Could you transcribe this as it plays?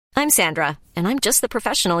I'm Sandra, and I'm just the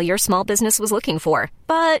professional your small business was looking for.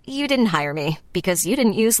 But you didn't hire me because you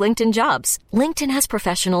didn't use LinkedIn Jobs. LinkedIn has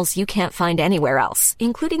professionals you can't find anywhere else,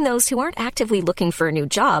 including those who aren't actively looking for a new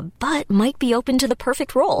job, but might be open to the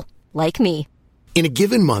perfect role, like me. In a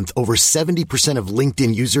given month, over 70% of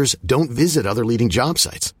LinkedIn users don't visit other leading job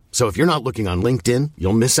sites. So if you're not looking on LinkedIn,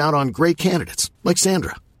 you'll miss out on great candidates like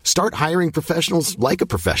Sandra. Start hiring professionals like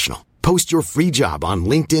a professional. Post your free job on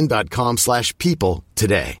linkedin.com/people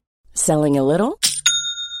today. Selling a little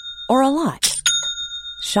or a lot?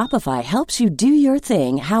 Shopify helps you do your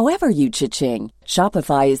thing however you cha-ching.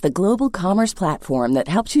 Shopify is the global commerce platform that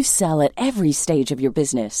helps you sell at every stage of your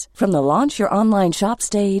business. From the launch your online shop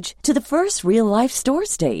stage to the first real-life store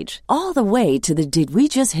stage, all the way to the did we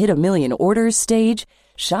just hit a million orders stage.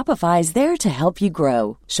 Shopify is there to help you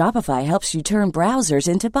grow. Shopify helps you turn browsers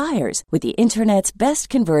into buyers with the internet's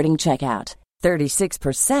best converting checkout.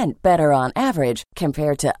 36% better on average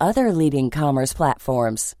compared to other leading commerce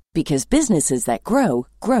platforms. Because businesses that grow,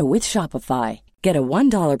 grow with Shopify. Get a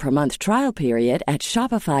 $1 per month trial period at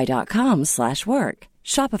shopify.com/work.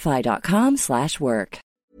 Shopify.com/work.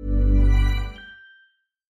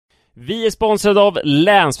 Vi är sponsrade av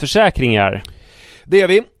Länsförsäkringar. Det är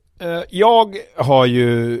vi. Jag har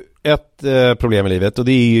ju ett problem i livet, och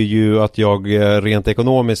det är ju att jag rent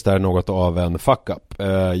ekonomiskt är något av en fuck-up.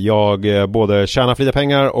 Jag både tjänar för lite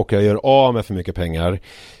pengar och jag gör av med för mycket pengar.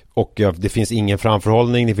 Och det finns ingen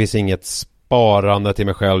framförhållning, det finns inget sparande till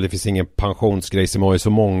mig själv, det finns ingen pensionsgrej som är så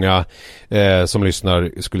många som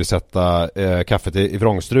lyssnar skulle sätta kaffet i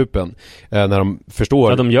vrångstrupen när de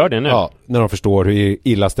förstår. Ja, de gör det nu. Ja, när de förstår hur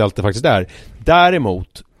illa ställt det faktiskt är.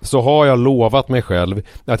 Däremot så har jag lovat mig själv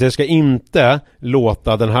att jag ska inte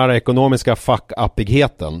låta den här ekonomiska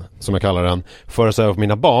fuck-uppigheten, som jag kallar den, föras över på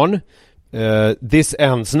mina barn. This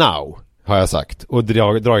ends now, har jag sagt, och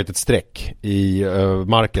dragit ett streck i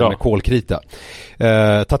marken med kolkrita.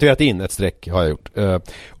 Tatuerat in ett streck har jag gjort.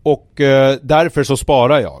 Och därför så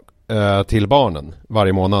sparar jag till barnen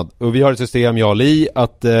varje månad. Och vi har ett system, jag och Li,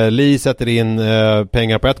 att Li sätter in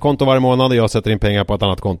pengar på ett konto varje månad och jag sätter in pengar på ett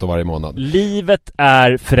annat konto varje månad. Livet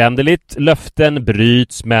är föränderligt, löften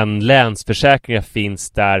bryts, men Länsförsäkringar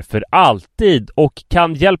finns där för alltid och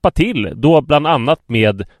kan hjälpa till, då bland annat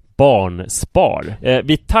med barnspar.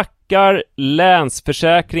 Vi tackar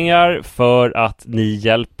Länsförsäkringar för att ni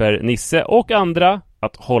hjälper Nisse och andra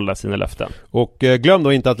att hålla sina löften. Och glöm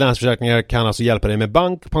då inte att Länsförsäkringar kan alltså hjälpa dig med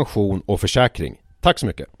bank, pension och försäkring. Tack så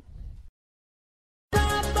mycket.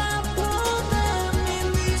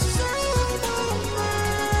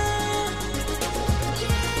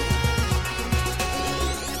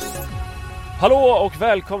 Hallå och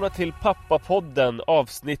välkomna till Pappapodden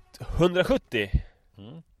avsnitt 170.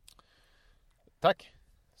 Tack.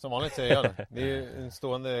 Som vanligt säger jag det. Det är en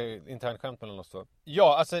stående intern skämt mellan oss två.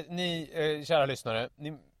 Ja, alltså ni kära lyssnare.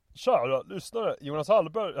 Jonas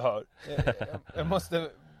Hallberg här. Jag måste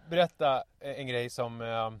berätta en grej som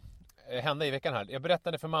hände i veckan här. Jag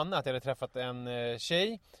berättade för Manne att jag hade träffat en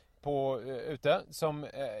tjej ute som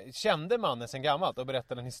kände mannen sedan gammalt och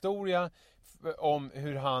berättade en historia om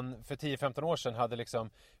hur han för 10-15 år sedan hade liksom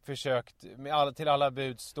försökt med till alla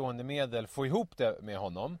budstående medel få ihop det med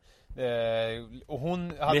honom. Och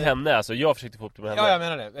hon hade... Med henne, alltså jag försökte få ihop det med henne. Ja, jag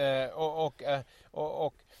menar det.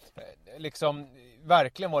 Och liksom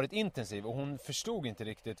verkligen varit intensiv, och hon förstod inte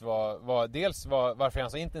riktigt varför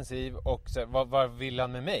han så intensiv och så, vad vill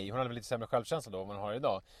han med mig. Hon hade väl lite sämre självkänsla då än man har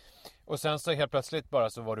idag. Och sen så helt plötsligt bara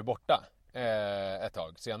så var du borta ett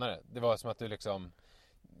tag senare. Det var som att du liksom,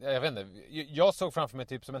 jag vet inte, jag såg framför mig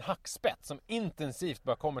typ som en hackspett som intensivt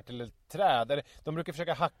bara kommer till ett träd. Eller de brukar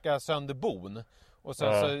försöka hacka sönder bon. Och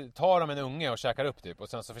sen så tar de en unge och käkar upp typ. Och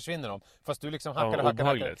sen så försvinner de. Fast du liksom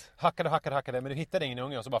hackade, men du hittade ingen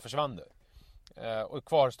unge och så bara försvann du. Och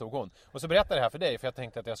kvar stod hon. Och så berättade jag det här för dig, för jag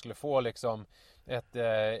tänkte att jag skulle få liksom ett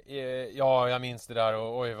ja, jag minns det där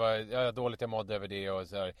och oj vad dåligt jag mådde över det och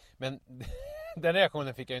så här. Men den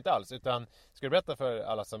reaktionen fick jag inte alls, utan ska du berätta för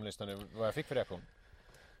alla som lyssnar nu vad jag fick för reaktion?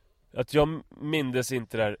 Att jag mindes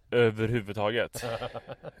inte det där överhuvudtaget.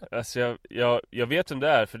 Alltså jag vet vem det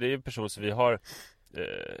är, för det är en person som vi har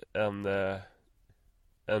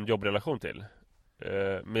en jobbrelation till.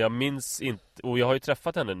 Men jag minns inte, och jag har ju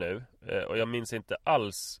träffat henne nu, och jag minns inte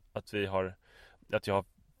alls att jag har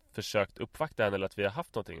försökt uppvakta henne eller att vi har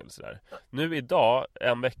haft någonting eller sådär. Nu idag,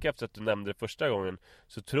 en vecka efter att du nämnde det första gången,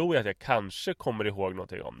 så tror jag att jag kanske kommer ihåg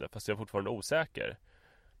någonting om det, fast jag är fortfarande osäker.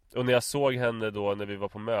 Och när jag såg henne då när vi var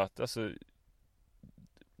på möte, alltså,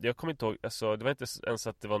 jag kommer inte ihåg, alltså, det var inte ens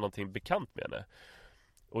att det var någonting bekant med henne.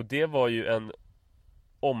 Och det var ju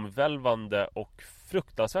omvälvande och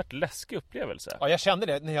fruktansvärt läskig upplevelse. Ja, jag kände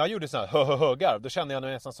det när jag gjorde sån här högarv. Då kände jag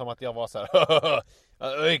nästan som att jag var så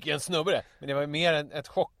här vilken snubbe det. Men det var mer ett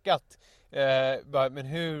chockat men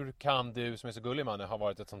hur kan du som är så gullig man ha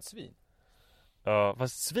varit ett sånt svin? Ja,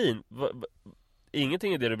 fast svin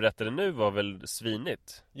ingenting i det du berättade nu var väl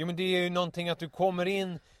svinigt? Jo, men det är ju någonting att du kommer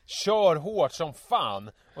in, kör hårt som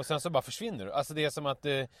fan och sen så bara försvinner du. Alltså det är som att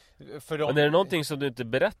för dem... Men är det någonting som du inte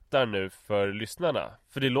berättar nu för lyssnarna?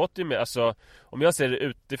 För det låter ju med, alltså om jag ser det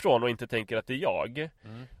utifrån och inte tänker att det är jag.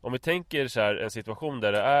 Om vi tänker så här, en situation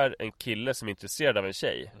där det är en kille som är intresserad av en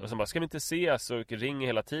tjej och som bara, ska vi inte ses, och ringer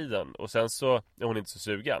hela tiden och sen så är hon inte så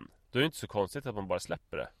sugen. Då är det inte så konstigt att man bara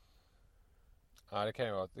släpper det. Ja,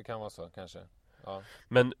 det kan vara så kanske. Ja.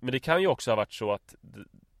 Men det kan ju också ha varit så att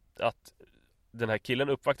den här killen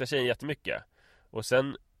uppvaktar tjejen jättemycket och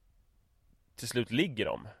sen till slut ligger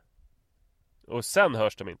de och sen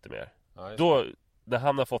hörs de inte mer. Ja, då, när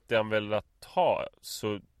han har fått det han väl att ha,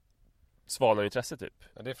 så svalnar intresset typ.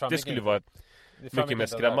 Ja, det skulle vara ett mycket mer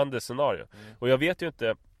skrämmande scenario. Och jag vet ju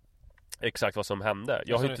inte exakt vad som hände.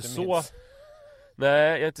 Jag har inte så...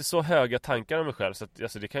 Nej, jag har inte så höga tankar om mig själv. Så att,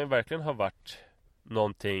 alltså, det kan ju verkligen ha varit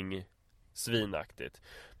någonting svinaktigt.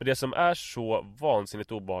 Men det som är så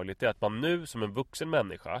vansinnigt obehagligt är att man nu som en vuxen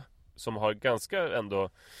människa som har ganska ändå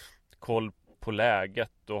koll på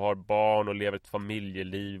läget och har barn och lever ett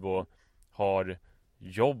familjeliv och har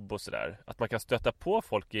jobb och sådär, att man kan stöta på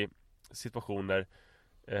folk i situationer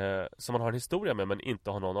som man har en historia med men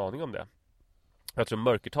inte har någon aning om det. Jag tror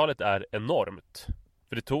mörkertalet är enormt.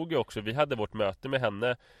 För det tog ju också, vi hade vårt möte med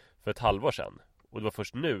henne för ett halvår sedan och det var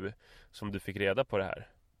först nu som du fick reda på det här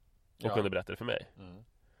och kunde berätta det för mig.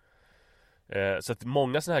 Så att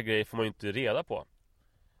många sådana här grejer får man ju inte reda på.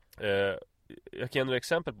 Jag kan ge några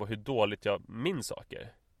exempel på hur dåligt jag minns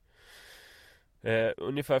saker.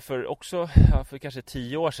 Ungefär för kanske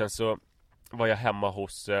 10 år sedan så var jag hemma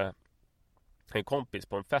hos en kompis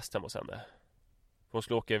på en fest hemma hos henne. Hon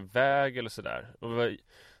skulle åka iväg eller sådär. Och det var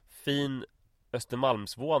fin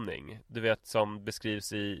Östermalmsvåning, du vet, som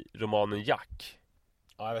beskrivs i romanen Jack.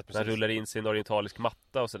 Ja, jag vet precis. Den rullar in sig i en orientalisk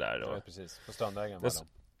matta och sådär. Jag vet precis, på Strandvägen var de.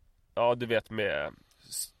 Ja, du vet, med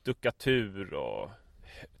stuckatur och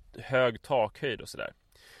hög takhöjd och sådär.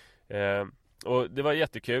 Och det var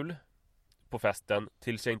jättekul på festen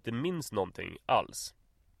tills jag inte minns någonting alls.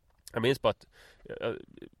 Jag minns bara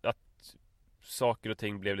att saker och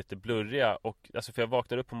ting blev lite blurriga. Och, alltså, för jag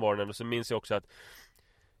vaknade upp på morgonen och så minns jag också att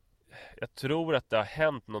jag tror att det har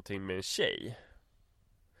hänt någonting med en tjej.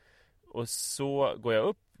 Och så går jag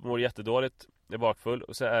upp, mår jättedåligt, är bakfull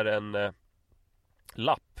och så är det en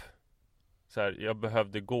lapp. Så här, jag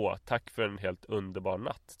behövde gå, tack för en helt underbar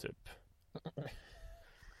natt typ.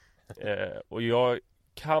 Och jag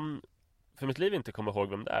kan för mitt liv inte komma ihåg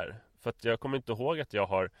vem det är. För att jag kommer inte ihåg att jag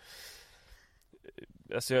har...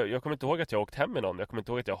 Alltså jag kommer inte ihåg att jag har åkt hem med någon. Jag kommer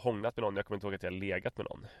inte ihåg att jag har hånglat med någon. Jag kommer inte ihåg att jag har legat med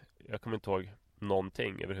någon. Jag kommer inte ihåg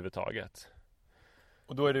någonting överhuvudtaget.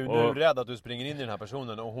 Och då är du nu rädd att du springer in i den här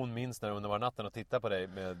personen och hon minns när du underbar natten och tittar på dig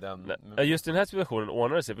med den... Just i den här situationen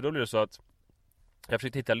ordnade sig, för då blev det så att jag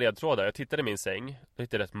försökte hitta ledtrådar. Jag tittade i min säng, då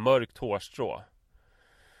hittade jag ett mörkt hårstrå.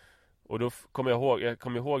 Och då kom jag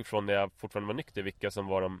kom ihåg från när jag fortfarande var nykter vilka som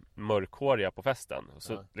var de mörkhåriga på festen. Och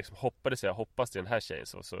så liksom hoppades jag hoppas till den här tjejen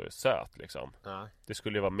som var så söt liksom. Det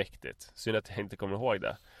skulle ju vara mäktigt. Synd att jag inte kommer ihåg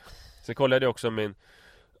det. Sen kollade jag också min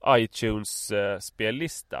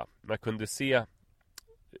iTunes-spellista. Man kunde se,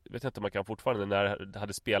 vet inte om man kan fortfarande, när det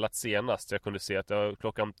hade spelat senast. Jag kunde se att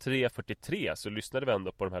klockan 3:43 så lyssnade vi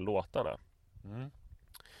ändå på de här låtarna.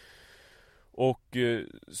 Och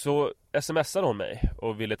så smsade hon mig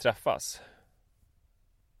och ville träffas.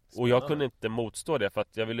 Och jag kunde inte motstå det för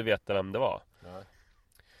att jag ville veta vem det var.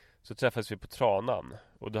 Så träffades vi på Tranan.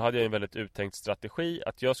 Och då hade jag en väldigt uttänkt strategi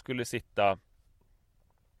att jag skulle sitta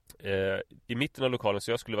i mitten av lokalen,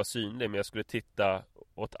 så jag skulle vara synlig, men jag skulle titta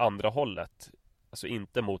åt andra hållet. Alltså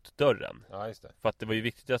inte mot dörren. Ja, just det. För att det var ju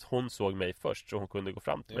viktigt att hon såg mig först, så hon kunde gå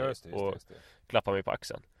fram till mig och klappa mig på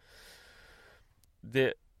axeln.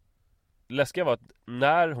 Det läskiga var att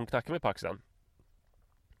när hon knackade mig på axeln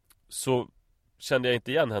så kände jag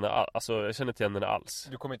inte igen henne. Alltså jag kände inte igen henne alls.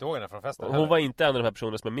 Du kommer inte ihåg henne från festen? Hon var inte en av de här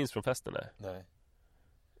personerna som jag minns från festen. Nej.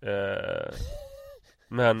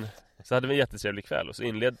 Men så hade vi en jättetrevlig kväll. Och så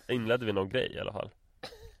inledde vi någon grej i alla fall.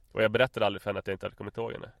 Och jag berättade aldrig för henne att jag inte hade kommit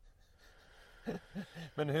ihåg henne.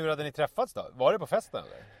 Men hur hade ni träffats då? Var det på festen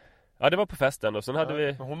eller? Ja, det var på festen. Och sen hade vi...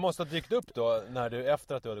 Men hon måste ha dykt upp då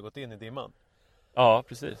efter att du hade gått in i dimman. Ja,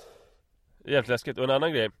 precis. Jävligt läskigt. Och en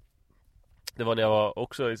annan grej, det var när jag var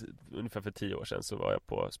också ungefär för 10 år sedan, så var jag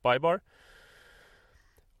på Spybar.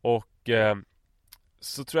 Och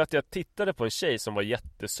så tror jag att jag tittade på en tjej som var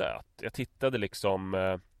jättesöt. Jag tittade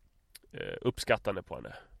liksom uppskattande på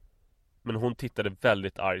henne. Men hon tittade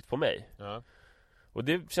väldigt argt på mig. Ja. Och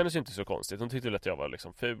det kändes ju inte så konstigt. Hon tyckte väl att jag var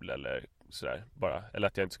liksom ful eller sådär bara. Eller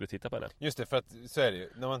att jag inte skulle titta på henne. Just det, för att så är det ju.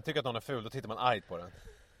 När man tycker att någon är ful, då tittar man argt på den.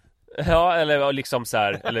 Ja, eller liksom så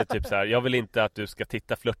här, eller typ så här, jag vill inte att du ska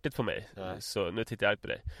titta flörtigt på mig. Nej. Så nu tittar jag argt på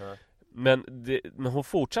dig. Ja. Men hon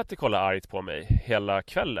fortsatte kolla argt på mig hela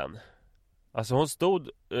kvällen. Alltså hon stod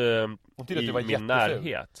Hon tyckte att i du var min jätteful.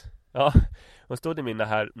 närhet. Ja, hon stod i min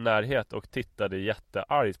närhet och tittade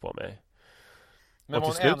jätteargt på mig. Men och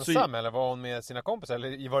var till hon slut ensam eller var hon med sina kompisar?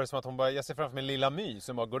 Eller var det som att hon bara, jag ser framför mig Lilla My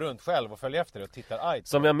som bara går runt själv och följer efter och tittar argt?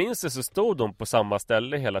 Som jag minns det så stod hon på samma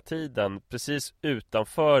ställe hela tiden. Precis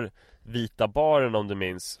utanför Vita baren, om du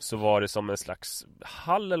minns. Så var det som en slags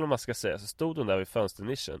hall eller vad man ska säga. Så stod hon där vid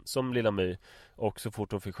fönsternischen som Lilla My. Och så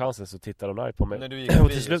fort hon fick chansen så tittade hon argt på mig. När du gick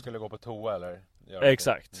fri och skulle gå på toa eller?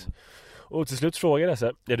 Exakt. Och till slut frågade jag så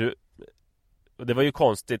här, är du... Och det var ju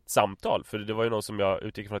konstigt samtal. För det var ju någon som jag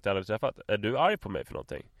utgick från att jag hade träffat. Är du arg på mig för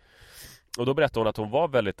någonting? Och då berättade hon att hon var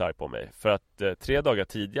väldigt arg på mig. För att 3 dagar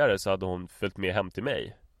tidigare så hade hon följt med hem till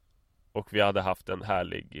mig. Och vi hade haft en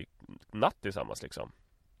härlig natt tillsammans liksom.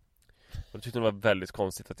 Och då tyckte hon det var väldigt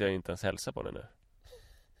konstigt att jag inte ens hälsade på henne nu.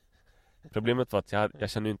 Problemet var att jag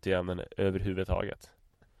kände inte igen henne överhuvudtaget.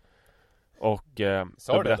 Och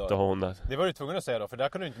då berättade hon att... Det var du tvungen att säga då, för där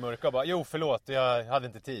kunde du inte mörka och bara, jo förlåt, jag hade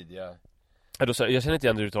inte tid. Då sa jag känner inte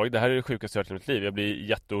igen det överhuvudtaget. Det här är det sjukaste jag hört i mitt liv. Jag blir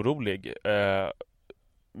jätteorolig.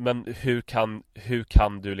 Men hur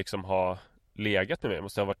kan du liksom ha legat med mig? Jag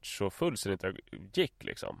måste ha varit så full så det inte gick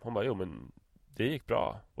liksom. Hon bara, jo men det gick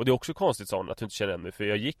bra. Och det är också konstigt sånt att du inte känner igen mig. För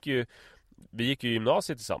vi gick ju i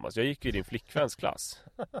gymnasiet tillsammans. Jag gick ju i din flickväns klass.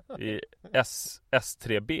 I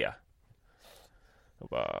S3B. Och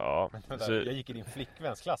bara, ja. Vänta, jag gick i din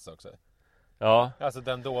flickväns klass också. Ja. Alltså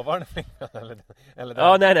den dåvarande flickvän eller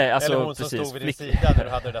ja, nej, alltså eller hon precis. som stod vid din sida när du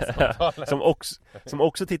hade det där samtalet. som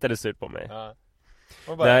också tittade surt på mig. Ja.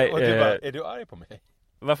 Och du bara, är du arg på mig?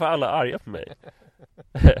 Varför är alla arga på mig?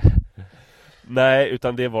 Nej,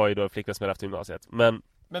 utan det var ju då flickvän som jag haft i gymnasiet. Men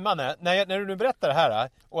Manne, när du nu berättar det här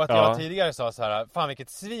och att jag tidigare sa så här, fan vilket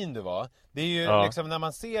svin du var. Det är ju liksom när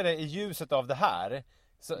man ser det i ljuset av det här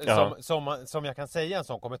som jag kan säga en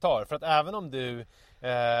sån kommentar. För att även om du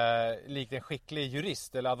likt en skicklig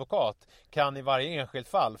jurist eller advokat kan i varje enskilt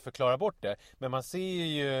fall förklara bort det. Men man ser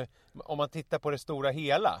ju, om man tittar på det stora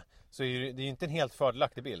hela, så är det ju inte en helt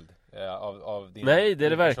fördelaktig bild av din. Nej, det är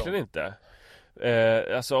det verkligen inte.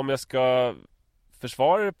 Alltså om jag ska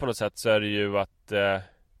försvara det på något sätt så är det ju att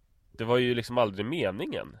det var ju liksom aldrig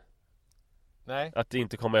meningen. Nej. Att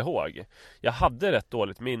inte komma ihåg. Jag hade rätt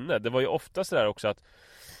dåligt minne. Det var ju ofta så där också att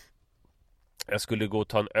jag skulle gå och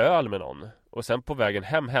ta en öl med någon. Och sen på vägen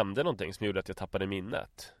hem hände någonting som gjorde att jag tappade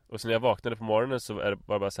minnet. Och sen när jag vaknade på morgonen så var det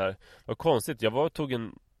bara så här, vad konstigt. Jag var och tog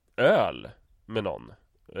en öl med någon.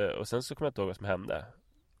 Och sen så kom jag inte ihåg vad som hände.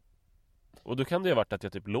 Och då kan det ju ha varit att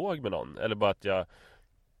jag typ låg med någon. Eller bara att jag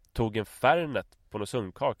tog en Fernet på någon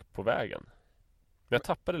sundkak på vägen. Men jag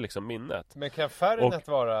tappade liksom minnet. Men kan Fernet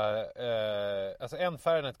vara alltså en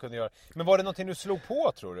Fernet kunde göra. Men var det någonting du slog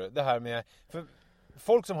på, tror du? Det här med, för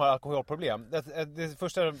folk som har alkoholproblem, det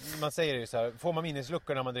första man säger är ju så här, får man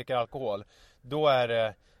minnesluckor när man dricker alkohol, då är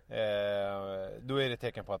det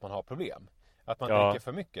tecken på att man har problem. Att man dricker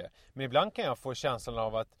för mycket. Men ibland kan jag få känslan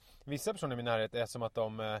av att vissa personer i min närhet är som att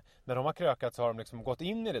de, när de har krökat så har de liksom gått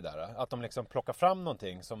in i det där. Att de liksom plockar fram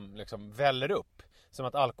någonting som liksom väller upp. Som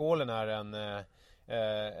att alkoholen är en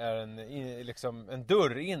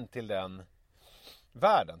dörr in till den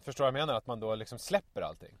världen. Förstår du vad jag menar? Att man då liksom släpper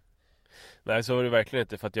allting. Nej, så var det verkligen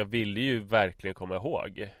inte. För att jag ville ju verkligen komma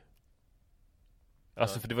ihåg.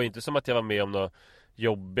 Alltså för det var ju inte som att jag var med om några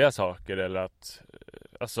jobbiga saker. Eller att,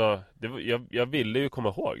 alltså jag ville ju komma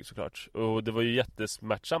ihåg såklart. Och det var ju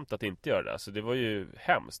jättesmärtsamt att inte göra det. Så det var ju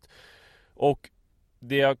hemskt. Och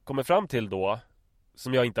det jag kommer fram till då,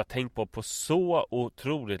 som jag inte har tänkt på så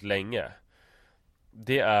otroligt länge,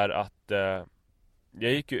 det är att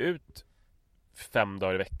jag gick ju ut 5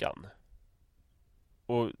 dagar i veckan.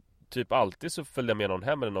 Och typ alltid så följde jag med någon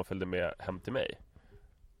hem eller någon följde med hem till mig.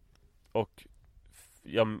 Och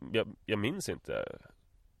jag minns inte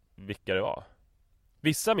vilka det var.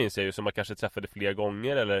 Vissa minns jag ju som jag kanske träffade fler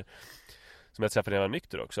gånger eller som jag träffade när jag var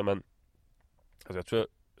nykter också. Men alltså jag tror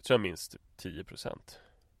jag minns 10%.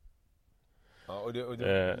 Ja, och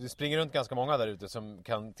du springer runt ganska många där ute som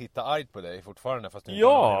kan titta argt på dig fortfarande fast du inte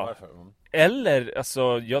ja, varför. Eller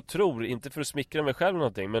alltså jag tror inte för att smickra mig själv eller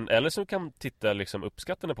någonting, men eller som kan titta liksom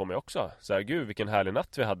uppskattande på mig också. Så här, gud vilken härlig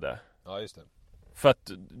natt vi hade. Ja, just det. För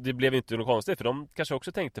att det blev inte något konstigt. För de kanske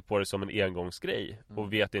också tänkte på det som en engångsgrej.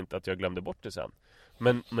 Och vet inte att jag glömde bort det sen.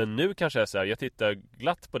 Men nu kanske jag säger, jag tittar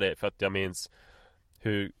glatt på dig för att jag minns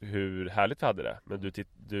hur härligt vi hade det. Men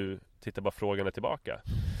du tittar bara frågande tillbaka.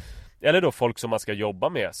 Eller då folk som man ska jobba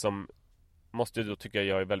med, som måste då tycka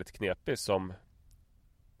jag är väldigt knepig, som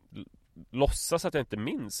låtsas att jag inte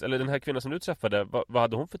minns. Eller den här kvinnan som du träffade, vad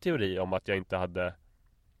hade hon för teori om att jag inte hade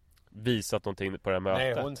visat någonting på det här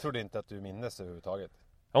mötet? Nej, hon trodde inte att du minns överhuvudtaget.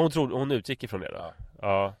 Ja, hon utgick ifrån det då.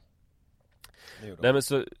 Ja. Nej, men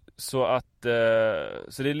så det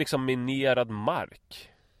är liksom minerad mark.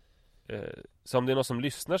 Så om det är någon som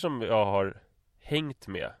lyssnar som jag har hängt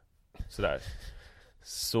med sådär,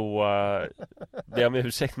 så det är med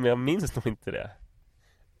ursäkt, men jag minns nog inte det.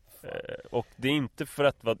 Och det är inte för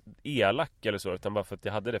att vara elak eller så, utan bara för att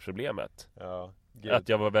jag hade det problemet. Ja, att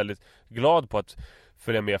jag var väldigt glad på att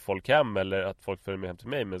följa med folk hem, eller att folk följer med hem till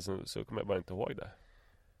mig, men så kommer jag bara inte ihåg det.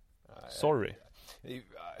 Sorry.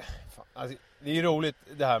 Alltså, det är ju roligt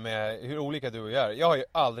det här med hur olika du och jag är. Jag har ju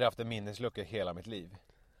aldrig haft en minneslucka i hela mitt liv.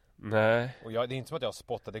 Nej. Och det är inte som att jag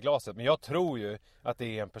spottade i glaset, men jag tror ju att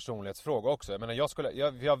det är en personlighetsfråga också. Jag menar,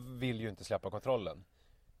 jag vill ju inte släppa kontrollen.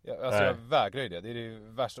 Jag vägrar ju det. Det är det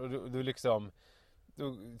värsta. Och du liksom,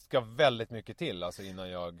 du ska väldigt mycket till alltså innan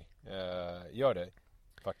jag gör det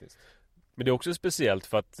faktiskt. Men det är också speciellt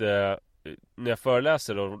för att när jag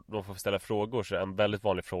föreläser och de får ställa frågor, så är en väldigt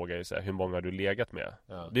vanlig fråga är så här, hur många har du legat med?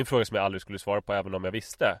 Ja. Det är en fråga som jag aldrig skulle svara på även om jag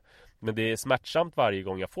visste. Men det är smärtsamt varje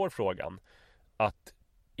gång jag får frågan att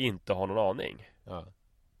inte ha någon aning. Ja.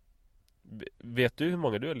 Vet du hur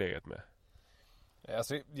många du har legat med?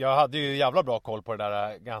 Alltså, jag hade ju jävla bra koll på det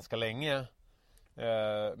där ganska länge.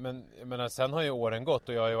 Men sen har ju åren gått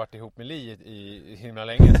och jag har ju varit ihop med Li i himla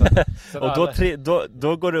länge. Så och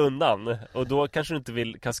då går det undan. Och då kanske du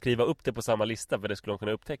inte kan skriva upp det på samma lista, för det skulle de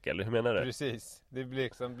kunna upptäcka, eller hur menar du? Precis, det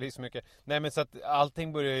blir så mycket. Nej, men så att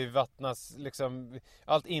allting börjar ju vattnas liksom,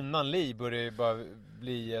 allt innan Li börjar ju bara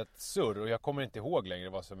bli ett surr. Och jag kommer inte ihåg längre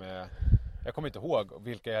vad som är. Jag kommer inte ihåg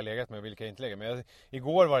vilka jag har legat med och vilka jag inte legat med.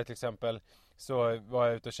 Igår var det till exempel, så var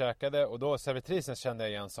jag ute och käkade, och då servitrisen kände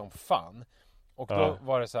jag igen som fan. Och då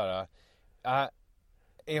var det så här,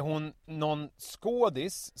 är hon någon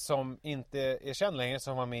skådis som inte är känd längre,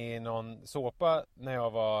 som var med i någon såpa när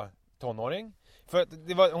jag var tonåring? För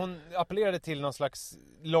att hon appellerade till någon slags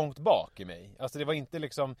långt bak i mig. Alltså det var inte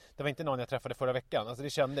liksom, det var inte någon jag träffade förra veckan. Alltså det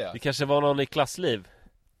kände jag. Det kanske var någon i Klassliv.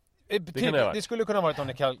 Det skulle kunna vara någon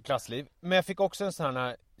i Klassliv. Men jag fick också en sån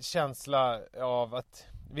här känsla av att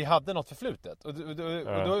vi hade något förflutet. Och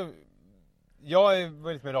då jag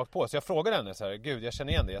var lite mer rakt på, så jag frågade henne så här: gud, jag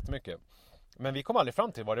känner igen det jättemycket. Men vi kom aldrig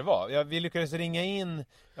fram till vad det var. Vi lyckades ringa in,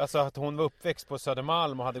 alltså att hon var uppväxt på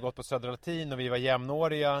Södermalm och hade gått på Södra Latin, och vi var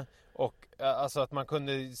jämnåriga. Och alltså att man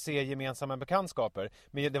kunde se gemensamma bekantskaper.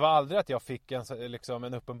 Men det var aldrig att jag fick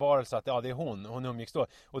en uppenbarelse att det är hon umgicks då.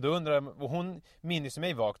 Och då undrar jag, och hon minns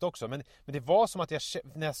mig vagt också. Men det var som att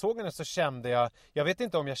när jag såg henne så kände jag vet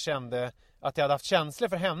inte om jag kände att jag hade haft känslor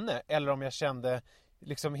för henne, eller om jag kände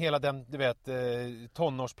liksom hela den, du vet,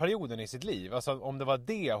 tonårsperioden i sitt liv. Alltså om det var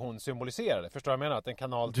det hon symboliserade. Förstår du vad jag menar? Att en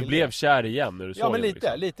kanal till. Du blev kär igen när du såg. Ja, men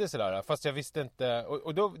liksom. lite sådär. Fast jag visste inte.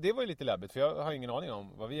 Och då, det var ju lite läbbigt, för jag har ingen aning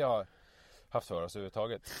om vad vi har haft för oss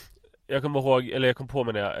överhuvudtaget. Jag kom på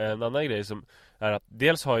med en annan grej, som är att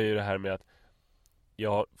dels har jag ju det här med att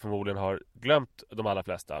jag förmodligen har glömt de allra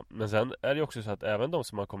flesta. Men sen är det också så att även de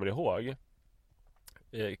som man kommer ihåg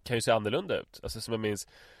kan ju se annorlunda ut. Alltså som jag minns,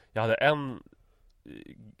 jag hade en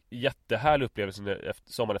jättehärlig upplevelse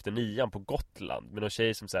sommaren efter 9:an på Gotland med någon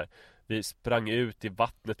tjej som så här, vi sprang ut i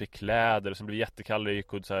vattnet med kläder, och som blev jättekall, och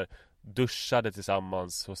gick och så här duschade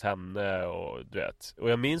tillsammans hos henne, och du vet. Och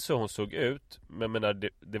jag minns hur hon såg ut, men menar,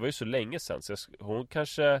 det var ju så länge sedan, så hon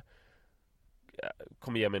kanske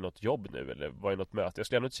kommer ge mig något jobb nu, eller var i något möte. Jag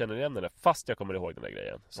skulle ändå inte känna igen henne fast jag kommer ihåg den där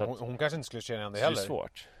grejen. Så hon kanske inte skulle känna igen det så heller. Det är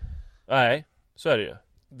svårt. Nej, så är det ju.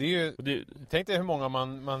 Det är ju, tänk dig hur många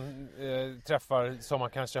man träffar som man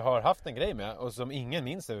kanske har haft en grej med och som ingen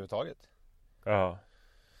minns överhuvudtaget. Ja.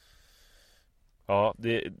 Ja,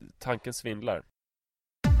 tanken svindlar.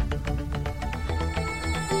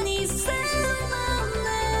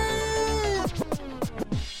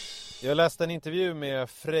 Jag läste en intervju med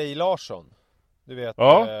Frej Larsson. Du vet,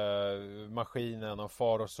 Maskinen och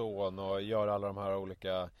Far och son, och gör alla de här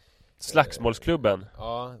olika Slagsmålsklubben.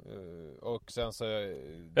 Ja, och sen så.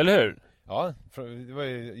 Eller hur? Ja, det var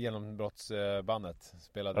ju genombrottsbandet.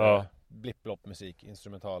 Spelade blipplopp musik,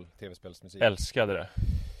 instrumental tv-spelsmusik. Älskade det.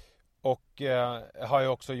 Och har ju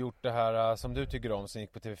också gjort det här som du tycker om, som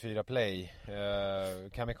gick på TV4 Play,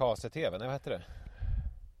 Kamikaze TV. Nej, vad heter det?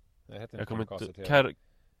 Det heter inte Kamikaze TV.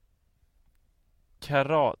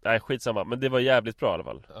 karate... Nej, skitsamma. Men det var jävligt bra i alla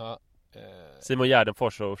fall. Ja, Simon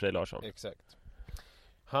Gärdenfors och Frej Larsson. exakt.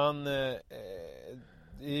 Han...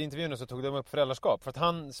 I intervjun så tog de upp föräldraskap. För att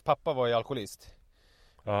hans pappa var ju alkoholist.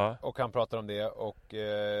 Ja. Och han pratar om det. Och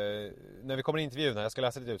när vi kommer in i intervjun här, jag ska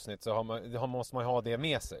läsa ett utsnitt, så måste man ju ha det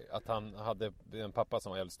med sig. Att han hade en pappa som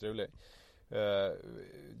var jävligt strulig.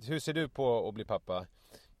 Hur ser du på att bli pappa?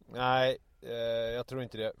 Nej, jag tror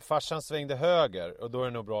inte det. Farsan svängde höger och då är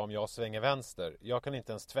det nog bra om jag svänger vänster. Jag kan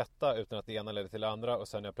inte ens tvätta utan att det ena leder till det andra och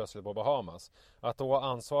sen är jag plötsligt på Bahamas. Att då ha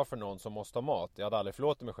ansvar för någon som måste ha mat, jag hade aldrig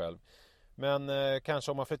förlåtit mig själv. Men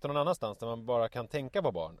kanske om man flyttar någon annanstans där man bara kan tänka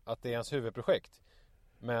på barn, att det är ens huvudprojekt.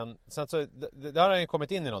 Men sen så, där har han ju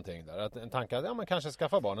kommit in i någonting där, att en tanke att ja, man kanske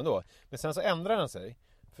skaffar barn ändå. Men sen så ändrar han sig.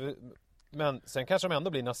 Men sen kanske de ändå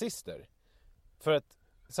blir nazister. För att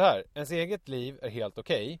så här, ens eget liv är helt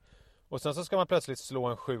okej. Och sen så ska man plötsligt slå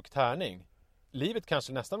en sjuk tärning. Livet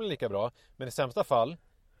kanske nästan blir lika bra, men i sämsta fall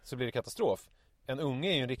så blir det katastrof. En unge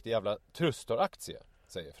är ju en riktig jävla Trustor-aktie,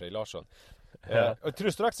 säger Frej Larsson. Och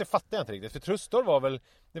Trustor-aktie fattar jag inte riktigt. För Trustor var väl,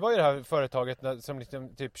 det var ju det här företaget som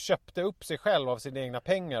liksom typ köpte upp sig själv av sina egna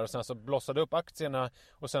pengar och sen så blossade upp aktierna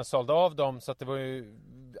och sen sålde av dem, så att det var ju,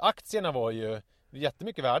 aktierna var ju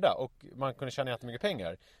jättemycket värda och man kunde tjäna jättemycket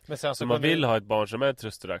pengar. Men sen så man vill ha ett barn som är en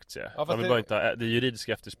Trustor-aktie. Ja, man vill bara inte ha det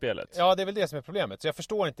juridiska efterspelet. Ja, det är väl det som är problemet. Så jag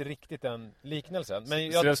förstår inte riktigt den liknelsen.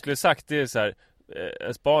 Men Så jag skulle sagt, det är så här,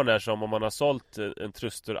 ens barn är som om man har sålt en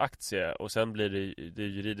Trustor-aktie och sen blir det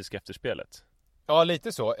juridiska efterspelet. Ja,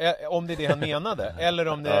 lite så. Om det är det han menade. Eller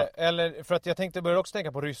om det, eller för att jag började också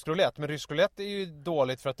tänka på rysk roulette. Men rysk roulette är ju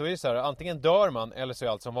dåligt för att då är det så här, antingen dör man eller så är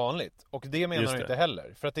allt som vanligt. Och det menar han inte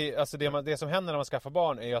heller. För att det som händer när man skaffar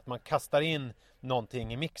barn är ju att man kastar in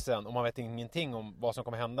någonting i mixen och man vet ingenting om vad som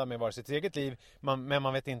kommer hända med vare sitt eget liv. Men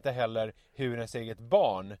man vet inte heller hur ens eget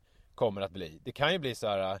barn kommer att bli. Det kan ju bli så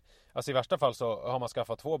här, alltså i värsta fall så har man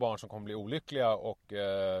skaffat 2 barn som kommer bli olyckliga och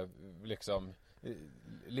liksom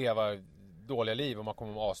leva dåliga liv och man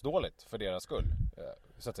kommer må asdåligt för deras skull,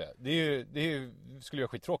 så att säga. Det skulle ju vara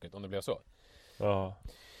skittråkigt om det blev så. Ja.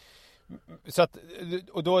 Så att,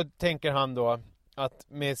 och då tänker han då att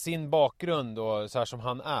med sin bakgrund då, så här som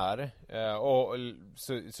han är, och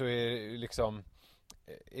så är liksom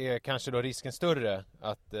är kanske då risken större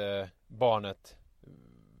att barnet,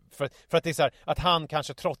 för att det är så här, att han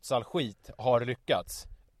kanske trots all skit har lyckats,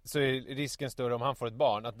 så är risken större om han får ett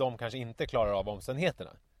barn att de kanske inte klarar av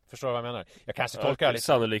omständigheterna. Förstår du vad jag menar? Jag kanske tolkar det lite.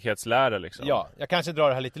 Sannolikhetslära liksom. Ja, jag kanske drar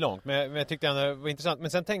det här lite långt. Men jag tyckte ändå det var intressant.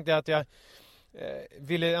 Men sen tänkte jag att jag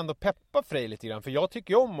ville ändå peppa Frej lite grann. För jag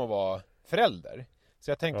tycker ju om att vara förälder.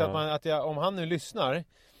 Så jag tänkte om han nu lyssnar,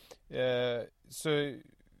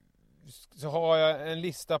 så har jag en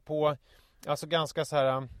lista på, alltså ganska så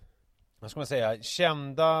här, vad ska man säga,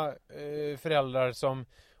 kända föräldrar som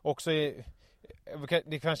också är,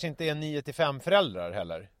 det kanske inte är 9-5 föräldrar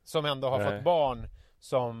heller, som ändå har fått barn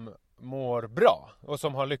som mår bra och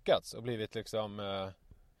som har lyckats och blivit liksom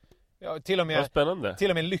till och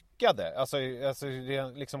med lyckade, alltså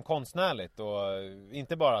liksom konstnärligt, och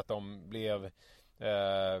inte bara att de blev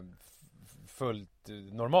fullt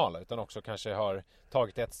normala utan också kanske har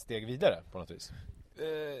tagit ett steg vidare på något vis.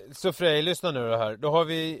 Så Frej, lyssna nu här. Då har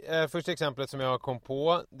vi första exemplet som jag kom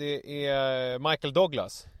på. Det är Michael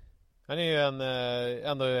Douglas. Han är ju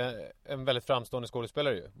ändå en väldigt framstående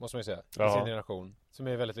skådespelare ju, måste man ju säga, i sin generation, som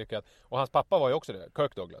är väldigt lyckad. Och hans pappa var ju också det,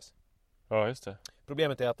 Kirk Douglas. Ja, just det.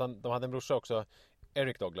 Problemet är att de hade en brorsa också,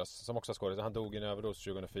 Eric Douglas, som också skådespelare. Han dog i en överdos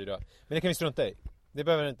 2004. Men det kan vi strunta i. Det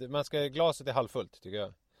behöver inte, glaset är halvfullt, tycker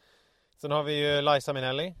jag. Sen har vi ju Liza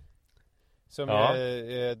Minnelli, som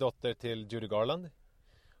är dotter till Judy Garland.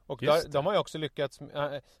 Och de har ju också lyckats,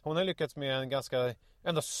 hon har lyckats med en ganska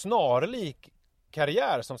ändå snarlik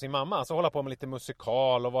karriär som sin mamma, alltså hålla på med lite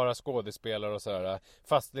musikal och vara skådespelare och sådär,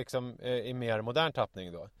 fast liksom i mer modern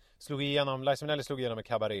tappning då. Liza Minnelli slog igenom med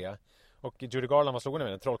Cabaret, och Judy Garland, vad slog hon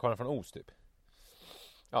med? En Trollkarlen från Oz typ.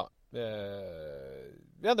 Ja,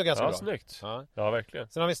 det är ändå ganska bra. Snyggt. Ja, verkligen.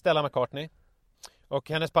 Sen har vi Stella McCartney. Och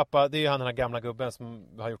hennes pappa, det är ju han, den här gamla gubben som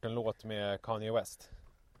har gjort en låt med Kanye West.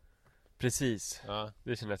 Precis,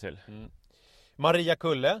 det känner jag till. Maria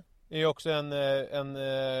Kulle är ju också en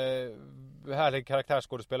härlig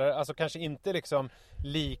karaktärsskådespelare. Alltså kanske inte liksom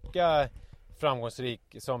lika framgångsrik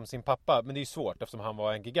som sin pappa, men det är ju svårt eftersom han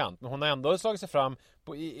var en gigant. Men hon har ändå slagit sig fram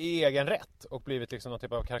i egen rätt och blivit liksom någon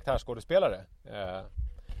typ av karaktärsskådespelare.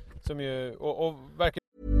 Som ju, och verkar...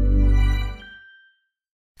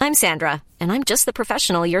 I'm Sandra, and I'm just the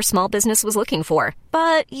professional your small business was looking for.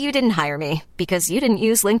 But you didn't hire me because you didn't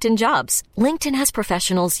use LinkedIn Jobs. LinkedIn has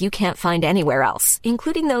professionals you can't find anywhere else,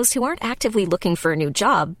 including those who aren't actively looking for a new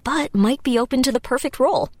job, but might be open to the perfect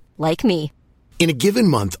role, like me. In a given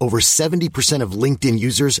month, over 70% of LinkedIn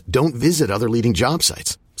users don't visit other leading job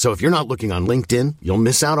sites. So if you're not looking on LinkedIn, you'll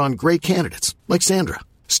miss out on great candidates like Sandra.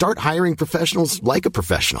 Start hiring professionals like a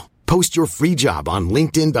professional. Post your free job on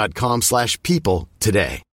linkedin.com/people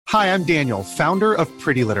today. Hi, I'm Daniel, founder of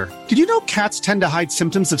Pretty Litter. Did you know cats tend to hide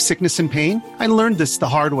symptoms of sickness and pain? I learned this the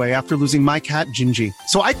hard way after losing my cat, Gingy.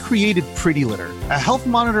 So I created Pretty Litter, a health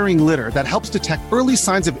monitoring litter that helps detect early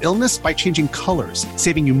signs of illness by changing colors,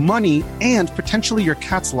 saving you money and potentially your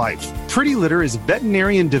cat's life. Pretty Litter is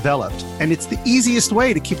veterinarian developed, and it's the easiest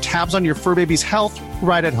way to keep tabs on your fur baby's health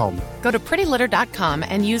right at home. Go to prettylitter.com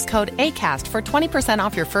and use code ACAST for 20%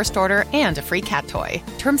 off your first order and a free cat toy.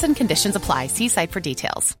 Terms and conditions apply. See site for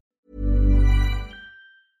details.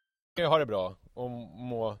 Jag har det bra och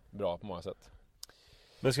må bra på många sätt.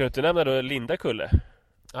 Men ska du inte nämna då Linda Kulle?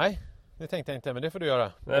 Nej, det tänkte jag inte, men det får du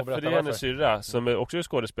göra. Nej, för det är hennes syrra som också är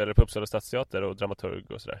skådespelare på Uppsala Stadsteater och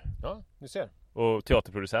dramaturg och sådär. Ja, du ser. Och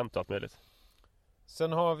teaterproducent och allt möjligt.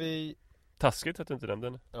 Sen har vi... Taskigt att du inte nämnde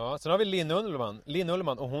henne. Ja, sen har vi Linn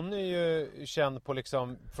Ullman, och hon är ju känd på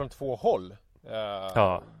liksom från två håll.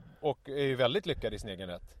 Ja. Och är ju väldigt lyckad i sin egen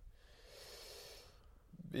rätt.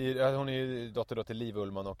 Hon är ju dotter då till Liv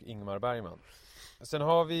Ullman och Ingmar Bergman. Sen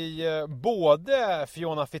har vi både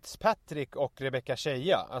Fiona Fitzpatrick och Rebecca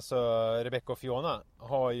Scheia. Alltså Rebecca och Fiona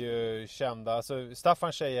har ju kända, alltså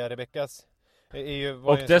Staffan Scheia, Rebeckas är ju...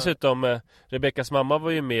 Och dessutom Rebeckas mamma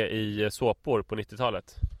var ju med i såpor på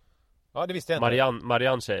 90-talet. Ja, det visste jag inte.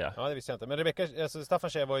 Marianne Scheia. Ja, det visste jag inte. Men Rebecca, alltså Staffan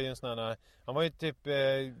Scheia var ju en sån här, han var ju typ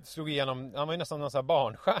slog igenom, han var ju nästan någon sån här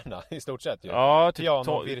barnstjärna i stort sett ju. Ja, typ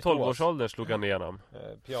 12-årsåldern slog han igenom.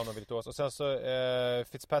 Pianovirtuos. Och sen så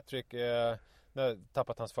Fitzpatrick,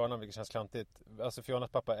 tappat hans förnamn, vilket känns klantigt. Alltså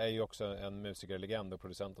Fionas pappa är ju också en musikerlegend och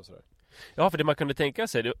producent och sådär. Ja, för det man kunde tänka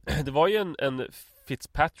sig, det var ju en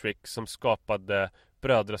Fitzpatrick som skapade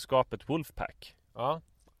brödraskapet Wolfpack. Ja.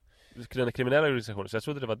 Den kriminella organisationen, så jag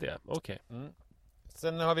trodde det var det. Okej.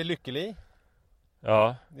 Sen har vi Lykkeli.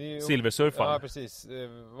 Ja, Silversurfaren. Ja, precis.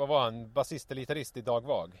 Vad var han? Basist eller gitarrist i Dag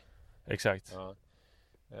Vag. Exakt. Ja.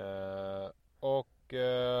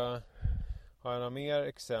 Har jag några mer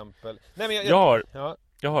exempel? Nej, men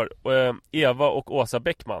jag har Eva och Åsa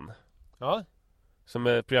Bäckman. Ja. Som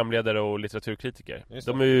är programledare och litteraturkritiker.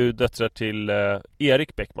 De är det. ju döttrar till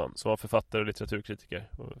Erik Bäckman, som var författare och litteraturkritiker.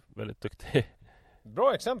 Och väldigt duktig.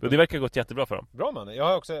 Bra exempel. Och det verkar gått jättebra för dem. Bra man. Jag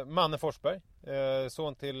har också Manne Forsberg,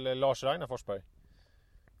 son till Lars Ragnar Forsberg.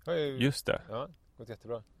 Just det. Ja, gått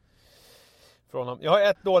jättebra. Från honom. Jag har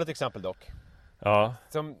ett dåligt exempel dock. Ja.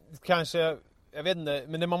 Som kanske, jag vet inte,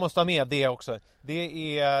 men det man måste ha med det också.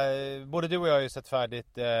 Det är, både du och jag har ju sett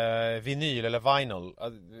färdigt Vinyl eller Vinyl,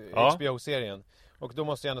 HBO-serien. Och då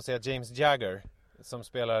måste jag ändå säga att James Jagger, som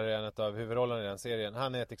spelar en av huvudrollerna i den serien,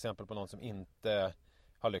 han är ett exempel på någon som inte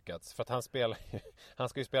har lyckats. För att han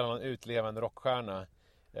ska ju spela någon utlevande rockstjärna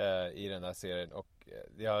i den här serien. Och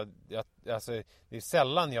alltså, det är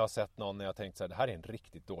sällan jag har sett någon när jag tänkt så här, det här är en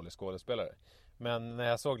riktigt dålig skådespelare. Men när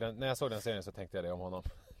jag såg den serien så tänkte jag det om honom.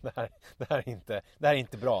 Det här är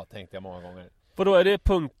inte bra, tänkte jag många gånger. Och då är det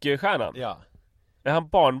punkstjärnan? Ja. Är han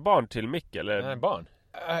barnbarn till Mick eller? Nej, barn.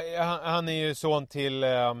 Han är ju son till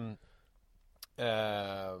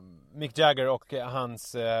Mick Jagger och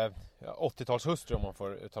hans 80-talshustru, om man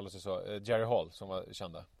får uttala sig så, Jerry Hall, som var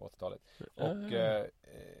kända på 80-talet.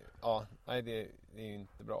 Och nej, det är ju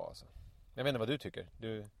inte bra alltså. Jag vet inte vad du tycker.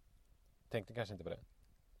 Du tänkte kanske inte på det.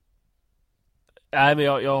 Nej, men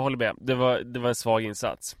jag håller med. Det var en svag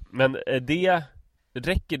insats. Men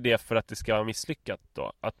räcker det för att det ska vara misslyckat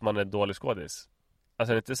då? Att man är dålig skådis?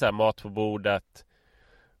 Alltså det är inte så här mat på bordet,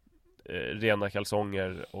 rena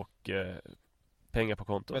kalsonger och pengar på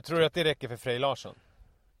kontot. Men tror du att det räcker för Frej Larsson?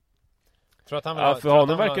 För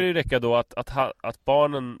honom verkar det ju räcka då att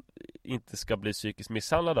barnen inte ska bli psykiskt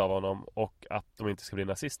misshandlade av honom och att de inte ska bli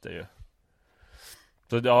nazister ju.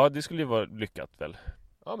 Så ja, det skulle ju vara lyckat väl.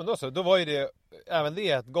 Ja, men då var ju det, även det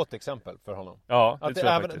är ett gott exempel för honom. Ja, det tror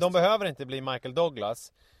jag faktiskt. De behöver inte bli Michael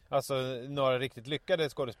Douglas, alltså några riktigt lyckade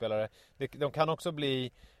skådespelare. De kan också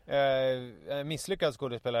bli misslyckade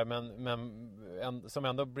skådespelare, men som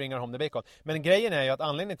ändå bringar home the bacon. Men grejen är ju att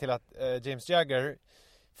anledningen till att James Jagger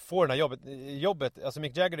får det här jobbet, alltså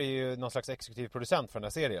Mick Jagger är ju någon slags exekutiv producent för den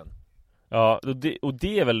här serien. Ja, och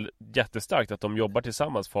det är väl jättestarkt att de jobbar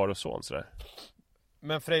tillsammans, far och son sådär.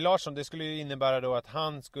 Men Frej Larsson, det skulle ju innebära då att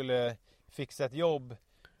han skulle fixa ett jobb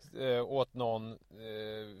åt någon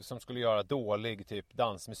som skulle göra dålig typ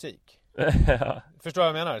dansmusik. Förstår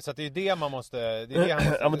jag vad jag menar? Så att det är det man måste...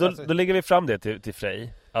 Ja, men då lägger vi fram det till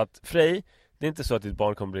Frej. Att Frej, det är inte så att ditt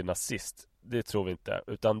barn kommer bli nazist. Det tror vi inte.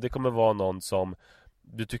 Utan det kommer vara någon som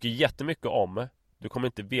du tycker jättemycket om, Du kommer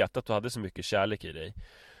inte veta att du hade så mycket kärlek i dig.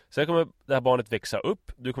 Sen kommer det här barnet växa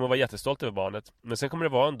upp. Du kommer vara jättestolt över barnet. Men sen kommer det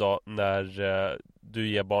vara en dag när du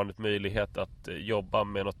ger barnet möjlighet att jobba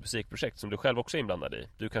med något musikprojekt som du själv också är inblandad i.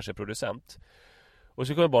 Du kanske är producent. Och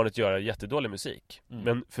så kommer barnet göra jättedålig musik.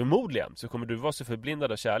 Men förmodligen så kommer du vara så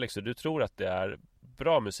förblindad av kärlek så du tror att det är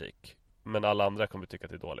bra musik. Men alla andra kommer tycka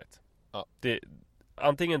att det är dåligt. Ja.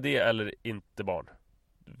 Antingen det eller inte barn.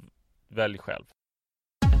 Välj själv.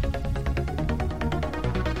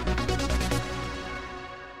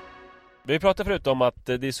 Vi pratade förut om att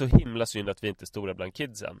det är så himla synd att vi inte är stora bland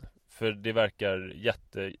kidsen. För det verkar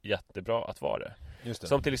jättebra att vara det. Just det.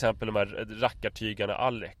 Som till exempel de här rackartygarna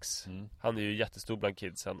Alex. Han är ju jättestor bland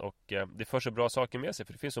kidsen. Och det för så bra saker med sig.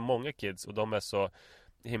 För det finns så många kids och de är så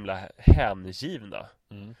himla hängivna.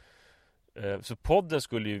 Så podden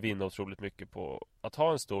skulle ju vinna otroligt mycket på att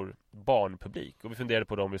ha en stor barnpublik. Och vi funderade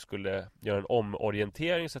på om vi skulle göra en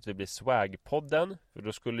omorientering så att vi blir swag-podden. För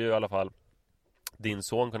då skulle ju i alla fall din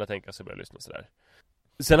son kunna tänka sig att börja lyssna sådär.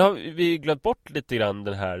 Sen har vi glömt bort lite grann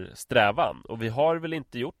den här strävan. Och vi har väl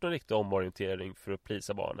inte gjort någon riktig omorientering för att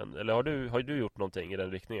prisa barnen. Eller har du gjort någonting i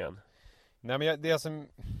den riktningen? Nej,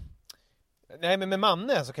 men med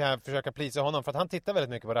Manne så kan jag försöka plisa honom. För att han tittar väldigt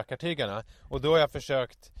mycket på rackartygarna. Och då har jag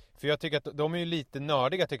försökt, för jag tycker att de är ju lite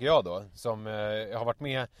nördiga tycker jag då. Som har varit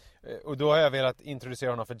med. Och då har jag velat introducera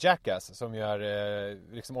honom för Jackass. Som ju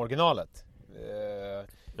är liksom originalet.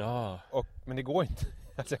 Ja. Men det går inte.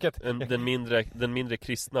 Alltså den mindre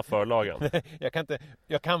kristna förlagen.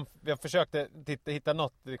 Jag försökte hitta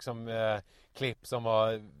något liksom, klipp som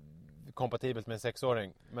var kompatibelt med en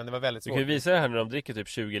 6-åring. Men det var väldigt svårt. Du kan ju visa det här när de dricker typ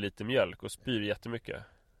 20 liter mjölk och spyr jättemycket.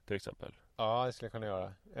 Till exempel. Ja, det skulle jag kunna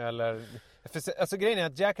göra. Eller, alltså grejen är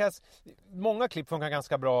att Jackass, många klipp funkar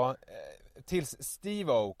ganska bra tills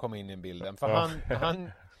Steve-O kom in i bilden. För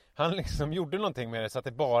han liksom gjorde någonting med det så att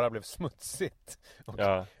det bara blev smutsigt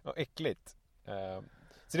och äckligt.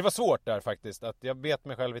 Så det var svårt där faktiskt. Att jag bet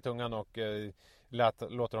mig själv i tungan och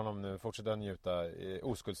låter honom nu fortsätta njuta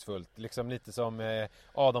oskuldsfullt. Liksom lite som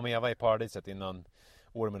Adam och Eva i paradiset innan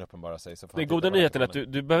ormen uppenbarar sig. Så den goda nyheten är att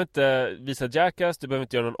du behöver inte visa Jackass, du behöver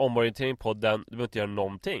inte göra någon omorientering på den, du behöver inte göra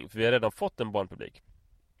någonting. För vi har redan fått en barnpublik.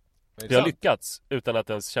 Vi har lyckats utan att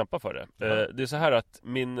ens kämpa för det. Det är så här att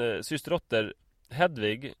min systerdotter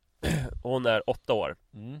Hedvig, hon är 8 år.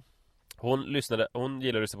 Hon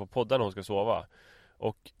gillar att lyssna på poddar när hon ska sova.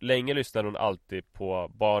 Och länge lyssnade hon alltid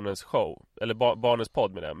på barnens show. Eller barnens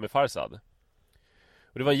podd med Farsad.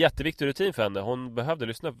 Och det var en jätteviktig rutin för henne. Hon behövde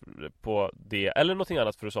lyssna på det eller någonting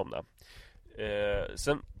annat för att somna.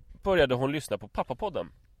 Sen började hon lyssna på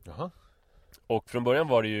Pappapodden. Jaha. Och från början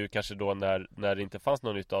var det ju kanske då när det inte fanns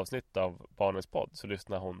något nytt avsnitt av barnens podd, så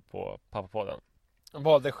lyssnade hon på Pappapodden. Hon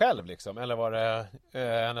valde själv liksom? Eller var det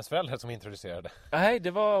hennes föräldrar som introducerade? Nej,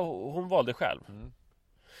 hon valde själv.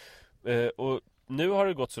 Och nu har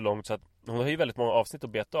det gått så långt så att hon har ju väldigt många avsnitt att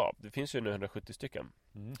beta av. Det finns ju nu 170 stycken.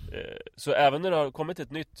 Så även när det har kommit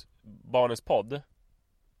ett nytt barnens podd,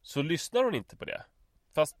 så lyssnar hon inte på det.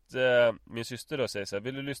 Fast min syster då säger så här: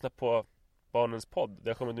 vill du lyssna på barnens podd? Det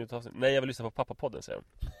har kommit ett nytt avsnitt. Nej, jag vill lyssna på Pappapodden, säger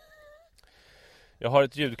hon. Jag har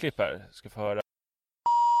ett ljudklipp här. Ska få höra.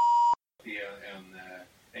 Det är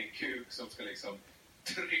en kuk som ska liksom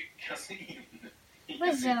tryckas in.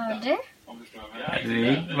 Vad gör du?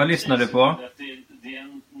 Vad lyssnar du på? Det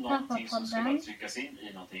är någonting som ska bara tryckas in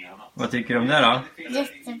i någonting annat. Vad tycker du om det då?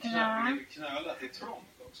 Jättebra. Knölat, det är trångt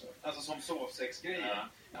också. Alltså som sovsexgrejer.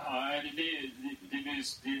 Ja, det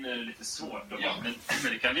blir lite svårt. Ja.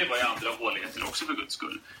 Men det kan ju vara i andra håligheter också för guds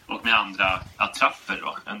skull. Och med andra attrapper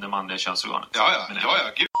då, än det manliga könsorganet.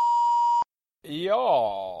 Ja, gud.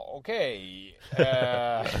 Ja, okej.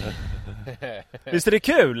 Visst är det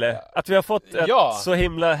kul att vi har fått ett så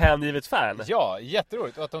himla hängivet fan? Ja,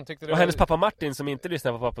 jätteroligt. Och att de tyckte det och hennes pappa Martin, som inte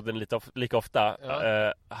lyssnar på Pappapodden lika ofta,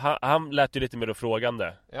 han lät ju lite mer då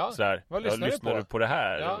frågande. Ja. Sådär, vad lyssnar du på det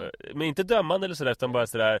här? Ja. Men inte dömande eller sådär, utan bara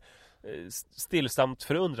sådär stillsamt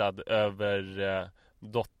förundrad över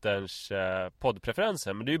dotterns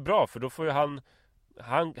poddpreferenser. Men det är ju bra, för då får ju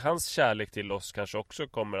hans kärlek till oss kanske också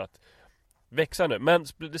kommer att växa nu. Men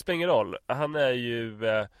det spelar ingen roll. Han är ju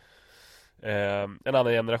en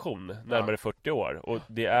annan generation, närmare 40 år. Och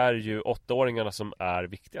det är ju 8-åringarna som är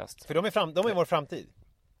viktigast. För de är vår framtid.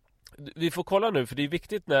 Vi får kolla nu, för det är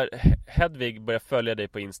viktigt när Hedvig börjar följa dig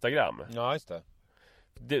på Instagram. Ja, just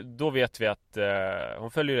det. Då vet vi att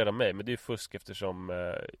hon följer redan mig, men det är fusk eftersom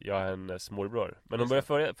jag är hennes morbror. Men hon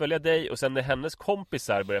börjar följa dig, och sen när hennes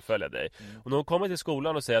kompisar börjar följa dig. Och när hon kommer till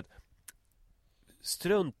skolan och säger att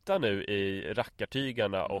strunta nu i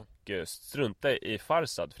rackartygarna och strunta i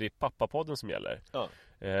Farsad, för det är Pappapodden som gäller.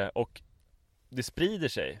 Och det sprider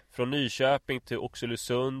sig. Från Nyköping till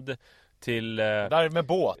Oxelösund till... Där med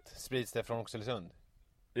båt sprids det från Oxelösund.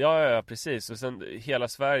 Ja, precis. Och sen hela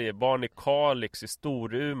Sverige. Barn i Kalix, i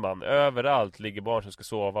Storuman. Överallt ligger barn som ska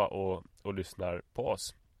sova och lyssnar på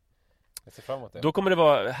oss. Jag ser fram emot det. Då kommer det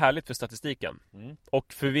vara härligt för statistiken. Mm.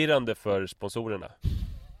 Och förvirrande för sponsorerna.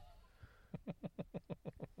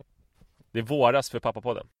 Det är våras för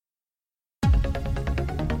Pappapodden.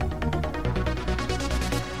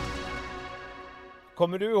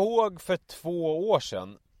 Kommer du ihåg för 2 år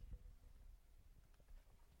sedan?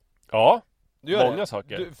 Ja, Du gör många det.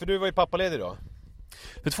 saker. För du var ju pappaledig då.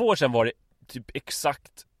 För 2 år sedan var det typ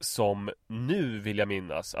exakt som nu, vill jag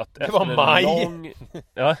minnas. Att det var maj.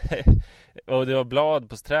 Ja, och det var blad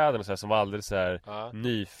på träden och så här, som var alldeles så här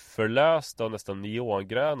nyförlösta och nästan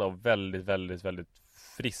neongröna och väldigt, väldigt, väldigt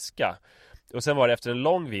friska. Och sen var det efter en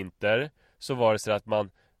lång vinter, så var det så att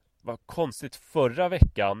man, var konstigt, förra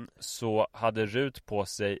veckan så hade Rut på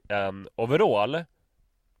sig en overall.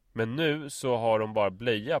 Men nu så har de bara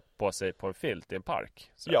blöja på sig på en filt i en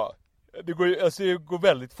park. Så. Ja, det går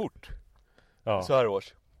väldigt fort. Ja. Så här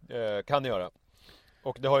års. Kan det göra.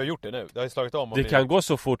 Och det har ju gjort det nu. Det har ju slagit om. Det kan gå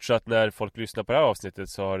så fort så att när folk lyssnar på det här avsnittet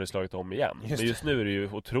så har det slagit om igen. Men just nu är det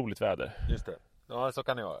ju otroligt väder. Just det. Ja, så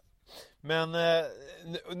kan det vara. Men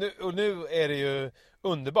nu är det ju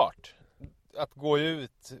underbart att gå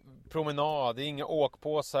ut, promenad, det är inga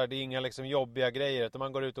åkpåsar, det är inga liksom jobbiga grejer, utan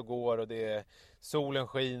man går ut och går och det är, solen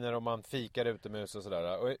skiner och man fikar utomhus och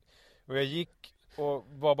sådär. Och jag gick och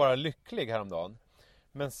var bara lycklig häromdagen.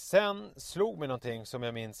 Men sen slog mig någonting som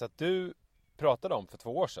jag minns att du pratade om för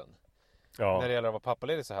 2 år sedan. Ja. När det gäller att vara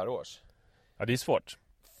pappaledig så här års. Ja, det är svårt.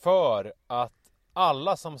 För att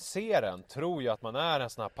alla som ser en tror ju att man är en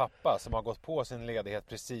sån här pappa som har gått på sin ledighet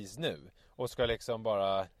precis nu. Och ska liksom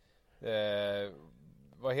bara,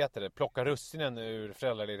 vad heter det, plocka russinen ur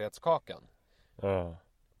föräldraledighetskakan. Ja.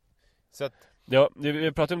 Så att... Ja,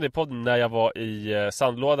 vi pratade om det i podden när jag var i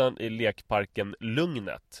sandlådan i lekparken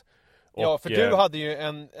Lugnet. Och, ja, för du hade ju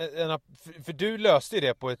för du löste ju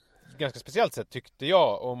det på ett ganska speciellt sätt, tyckte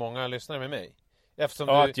jag och många lyssnare med mig. Eftersom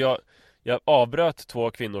ja, du... att jag avbröt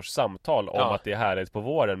 2 kvinnors samtal om att det är härligt på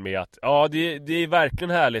våren med att det är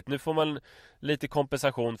verkligen härligt. Nu får man lite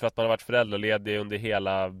kompensation för att man har varit föräldraledig under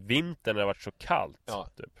hela vintern när det har varit så kallt. Ja,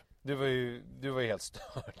 typ. Du var ju helt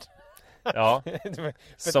störd. Ja,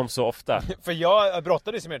 som så ofta. För jag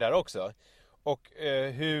brottades med det där också. Och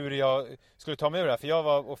hur jag skulle ta mig ur det här. För jag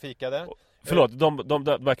var och fikade. Förlåt, de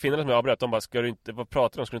här kvinnorna som jag avbröt, de bara, vad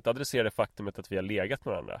pratar de om? Ska du inte adressera det faktumet att vi har legat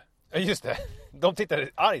med varandra? Ja, just det. De tittade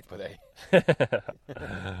argt på dig.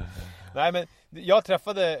 Nej, men jag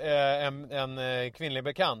träffade en kvinnlig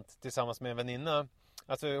bekant tillsammans med en väninna.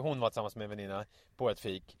 Alltså hon var tillsammans med en väninna på ett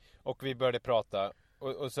fik. Och vi började prata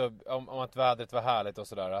och så, om att vädret var härligt och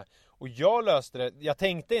sådär. Och jag löste det, jag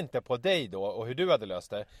tänkte inte på dig då och hur du hade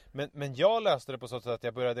löst det. Men jag löste det på så sätt att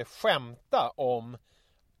jag började skämta om,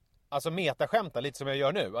 alltså metaskämta lite som jag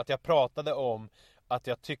gör nu. Att jag pratade om att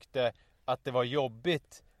jag tyckte att det var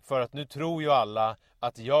jobbigt. För att nu tror ju alla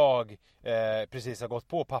att jag precis har gått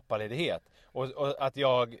på pappaledighet. Och att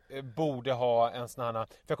jag borde ha en sån här... För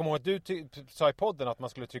jag kommer ihåg att du sa i podden att man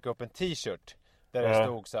skulle trycka upp en t-shirt. Där det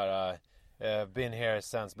stod så här... been here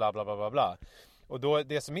since bla bla bla bla bla. Och då,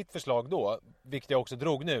 det som mitt förslag då, vilket jag också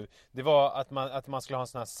drog nu, det var att man skulle ha en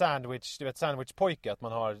sån här sandwich, du vet sandwichpojke, att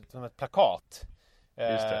man har som ett plakat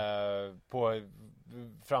på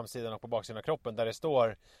framsidan och på baksidan av kroppen där det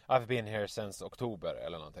står I've been here since oktober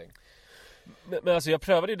eller någonting. Men alltså jag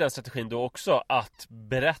prövade ju den strategin då också, att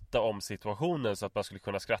berätta om situationen så att man skulle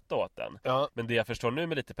kunna skratta åt den. Ja. Men det jag förstår nu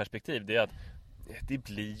med lite perspektiv, det är att det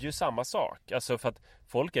blir ju samma sak. Alltså för att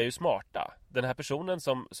folk är ju smarta. Den här personen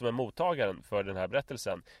som är mottagaren för den här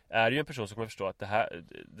berättelsen är ju en person som kommer förstå att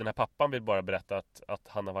den här pappan vill bara berätta att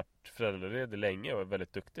han har varit föräldraledig länge och är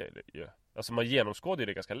väldigt duktig. Alltså man genomskådar ju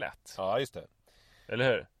det ganska lätt. Ja, just det.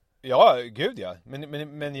 Eller hur? Ja, gud ja.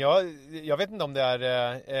 Men jag vet inte om det är...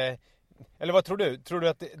 eller vad tror du? Tror du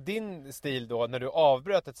att din stil då, när du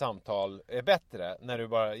avbröt ett samtal, är bättre? När du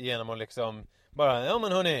bara genom att liksom... Bara, ja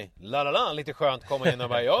men hörni, lite skönt komma in och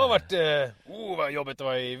bara, jag har varit, vad jobbigt det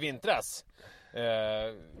var i vintras.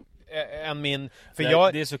 Än min, för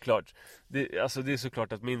nej, det är såklart. Det är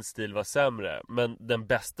såklart att min stil var sämre. Men den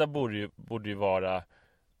bästa borde ju vara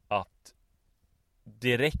att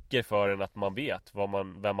det räcker för en att man vet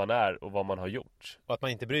vem man är och vad man har gjort. Och att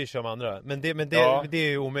man inte bryr sig om andra. Men det är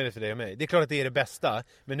ju omöjligt för dig och mig. Det är klart att det är det bästa.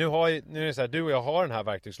 Men nu är det så här, du och jag har den här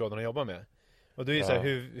verktygslådan att jobba med. Och då är det så här,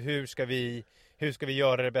 hur ska vi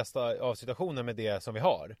göra det bästa av situationen med det som vi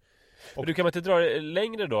har? Och du kan man inte dra det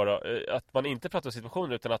längre då? Att man inte pratar om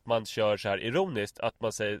situationer utan att man kör så här ironiskt. Att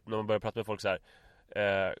man säger, när man börjar prata med folk så här: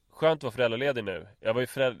 skönt att vara föräldraledig nu. Jag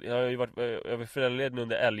var föräldraledig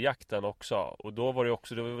under älgjakten också. Och då var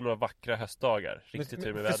det några vackra höstdagar. Riktigt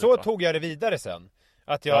tur med vädret. Så tog jag det vidare sen.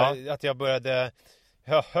 Att jag började...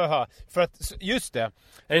 För att, just det. Är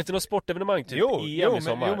det inte något sportevenemang typ EM i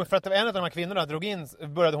sommar? Jo, men för att en av de här kvinnorna drog in,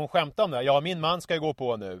 började hon skämta om det. Ja, min man ska ju gå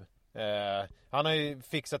på nu. Han har ju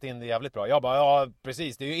fixat in det jävligt bra. Jag bara, ja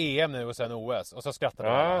precis, det är ju EM nu och sen OS. Och så skrattade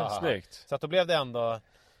han. Snyggt. Så att då blev det ändå...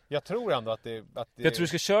 Jag tror ändå att det... Jag tror du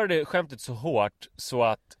ska köra det skämtet så hårt så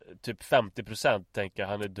att typ 50% tänker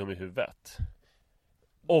han är dum i huvudet.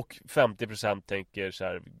 Och 50% tänker så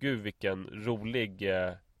här: gud vilken rolig,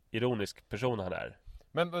 ironisk person han är.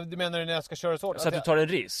 Men du menar när jag ska köra så? Så att du tar en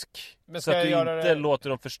risk. Så att du inte låter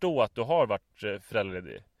dem förstå att du har varit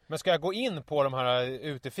föräldraledig. Men ska jag gå in på de här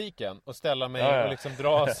utefiken och ställa mig och liksom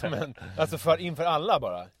dra som en... Alltså inför alla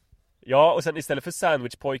bara? Ja, och sen istället för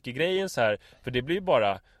sandwichpojke-grejen så här, för det blir ju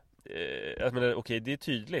bara... jag menar, okej, det är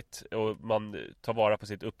tydligt och man tar vara på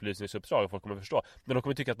sitt upplysningsuppdrag och folk kommer förstå. Men de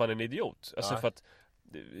kommer tycka att man är en idiot. Alltså för att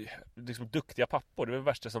liksom duktiga pappor, det är det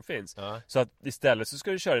värsta som finns. Så att istället så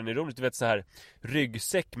ska du köra en ironisk, du vet, så här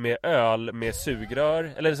ryggsäck med öl med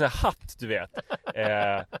sugrör, eller en sån här hatt, du vet.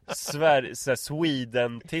 Så här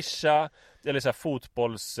Sweden-tisha, eller så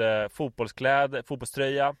här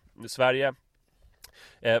fotbollströja, Sverige.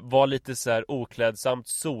 Var lite så här oklädsamt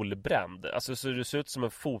solbränd. Alltså så du ser ut som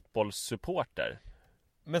en fotbollssupporter.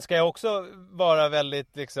 Men ska jag också vara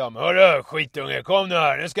väldigt liksom: hörru skitunge, kom nu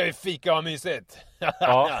här, nu ska vi fika och mysigt.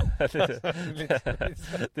 Ja,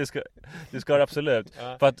 det ska det absolut.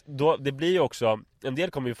 För att då, det blir ju också, en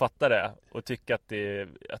del kommer ju fatta det och tycka att det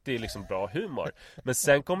är liksom bra humor. Men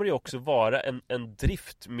sen kommer det också vara en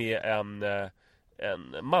drift med en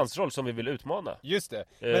mansroll som vi vill utmana. Just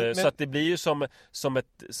det. Så att det blir ju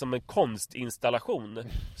som en konstinstallation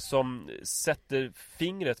som sätter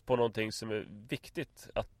fingret på någonting som är viktigt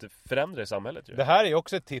att förändra i samhället. Det här är ju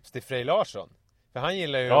också ett tips till Frej Larsson. För han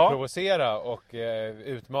gillar ju att provocera och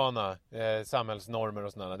utmana samhällsnormer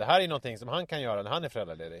och sådana. Det här är någonting som han kan göra när han är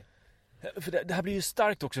föräldraledig. För det här blir ju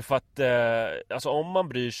starkt också för att alltså om man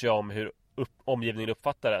bryr sig om hur omgivningen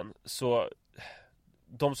uppfattar den, så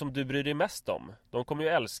de som du bryr dig mest om, de kommer ju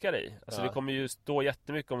älska dig. Alltså det kommer ju stå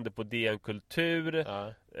jättemycket om det på DN Kultur.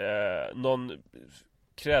 Någon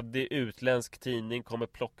kreddig utländsk tidning kommer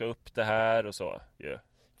plocka upp det här och så.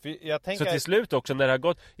 Så till slut också, när det har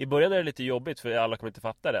gått, i början är det lite jobbigt för alla kommer inte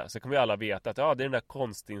fatta det. Så kommer ju alla veta att det är den där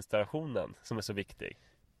konstinstallationen som är så viktig.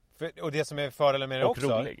 Och det som är fördelen med det också,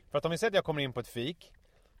 rolig. För att om vi säger att jag kommer in på ett fik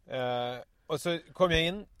och så kommer jag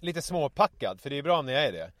in lite småpackad, för det är bra när jag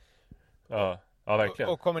är det. Ja,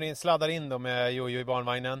 verkligen. Och kommer in, sladdar in då med Jojo i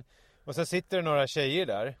barnvagnen. Och så sitter det några tjejer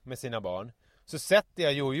där med sina barn. Så sätter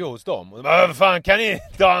jag Jojo hos dem. Och de bara, vad fan, kan ni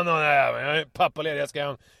ta någon här? Jag är pappaledig, jag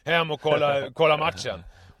ska hem och kolla matchen.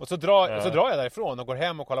 Och så drar jag därifrån och går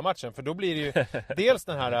hem och kollar matchen. För då blir det ju dels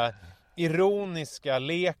den här ironiska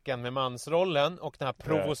leken med mansrollen och den här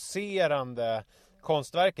provocerande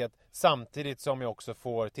konstverket, samtidigt som jag också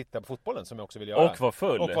får titta på fotbollen som jag också vill göra. Och vara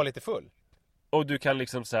full. Och vara lite full. Och du kan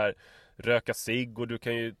liksom så här röka cigg och du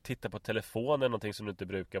kan ju titta på telefonen, någonting som du inte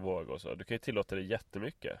brukar våga och så. Du kan ju tillåta dig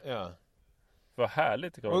jättemycket. Ja. Vad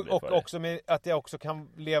härligt det kommer att bli för dig. Och också med att jag också kan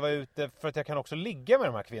leva ut det, för att jag kan också ligga med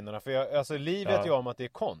de här kvinnorna. För livet är ju om att det är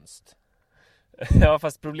konst. Ja,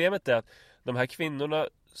 fast problemet är att de här kvinnorna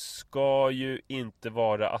ska ju inte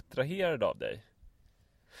vara attraherade av dig.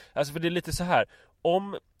 Alltså för det är lite så här,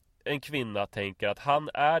 om en kvinna tänker att han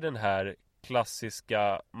är den här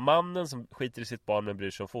klassiska mannen som skiter i sitt barn men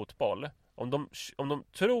bryr sig om fotboll. Om de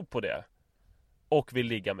tror på det och vill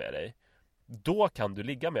ligga med dig, då kan du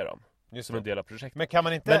ligga med dem. Just som en del av projektet. Men kan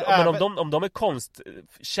man inte men om de är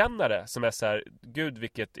konstkännare som är så här: gud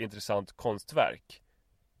vilket intressant konstverk,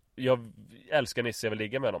 jag älskar Nisse, jag vill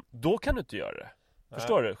ligga med dem, då kan du inte göra det.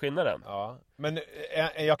 Förstår du skillnaden? Ja, men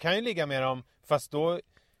jag kan ju ligga med dem, fast då,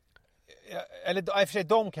 eller i och för sig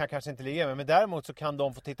de kan jag kanske inte ligga med, men däremot så kan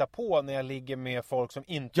de få titta på när jag ligger med folk som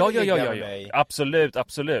inte vill ligga med mig. Absolut.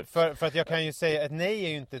 För att jag kan ju säga, ett nej är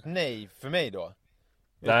ju inte ett nej för mig då.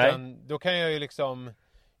 Nej. Utan då kan jag ju liksom,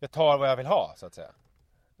 jag tar vad jag vill ha, så att säga.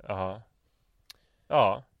 Jaha.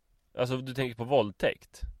 Ja. Alltså du tänker på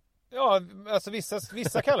våldtäkt? Ja, alltså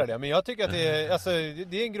vissa kallar det, men jag tycker att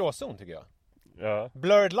det är en gråzon, tycker jag. Ja.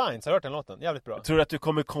 Blurred Lines, har du hört den låten? Jävligt bra. Tror du att du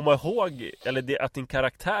kommer komma ihåg, eller att din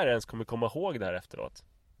karaktär ens kommer komma ihåg det här efteråt?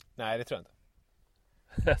 Nej, det tror jag inte.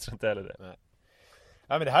 Jag tror inte heller det. Nej.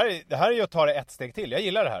 Ja, men det här är ju att ta det ett steg till. Jag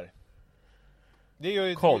gillar det här. Det är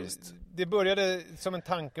ju, konst. Det började som en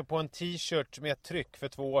tanke på en t-shirt med ett tryck för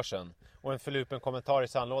 2 år sedan. Och en förlupen kommentar i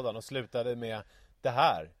sandlådan. Och slutade med det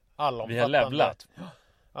här. Vi har levlat.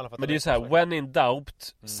 Men det är så här, when in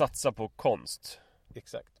doubt, satsa på konst.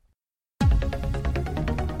 Exakt.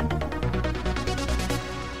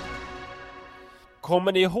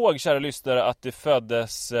 Kommer ni ihåg, kära lyssnare, att det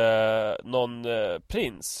föddes någon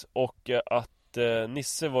prins? Och att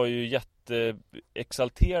Nisse var ju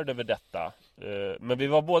jätteexalterad över detta. Men vi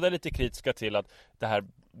var båda lite kritiska till att det här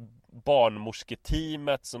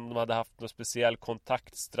barnmorsketeamet som de hade haft någon speciell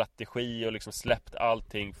kontaktstrategi och liksom släppt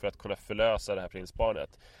allting för att kunna förlösa det här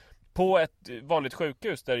prinsbarnet. På ett vanligt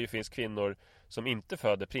sjukhus där det ju finns kvinnor som inte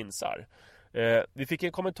föder prinsar. Vi fick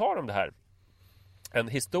en kommentar om det här. En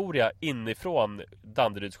historia inifrån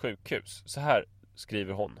Danderyds sjukhus. Så här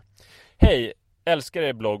skriver hon. Hej, älskar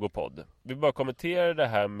er blogg och podd. Vi bara kommentera det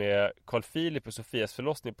här med Carl Philip och Sofias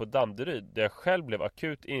förlossning på Danderyd. Där jag själv blev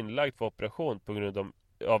akut inlagd för operation på grund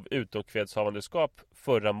av utomkvedshavandeskap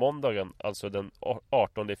förra måndagen. Alltså den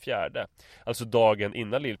 18/4. Alltså dagen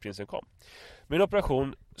innan lillprinsen kom. Min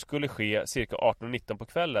operation skulle ske cirka 18:19 på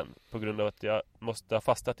kvällen. På grund av att jag måste ha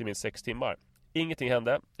fastat i minst 6 timmar. Ingenting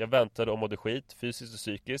hände. Jag väntade och mådde skit, fysiskt och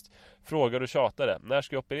psykiskt. Frågade och tjatade. När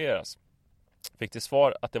ska jag opereras? Fick till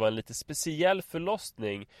svar att det var en lite speciell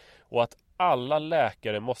förlossning och att alla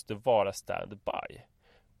läkare måste vara stand-by.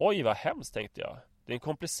 Oj, vad hemskt, tänkte jag. Det är en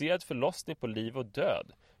komplicerad förlossning på liv och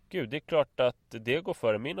död. Gud, det är klart att det går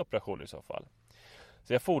före min operation i så fall.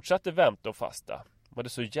 Så jag fortsatte vänta och fasta. Var det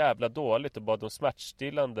så jävla dåligt och bad om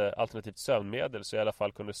smärtstillande alternativt sömnmedel så jag i alla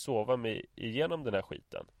fall kunde sova mig igenom den här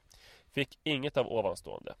skiten. Fick inget av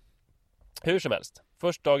ovanstående. Hur som helst,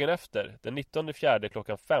 först dagen efter, den 19/4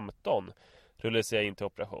 klockan 15, rullades jag in till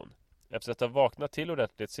operation. Efter att ha vaknat till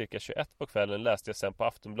ordentligt cirka 21 på kvällen läste jag sen på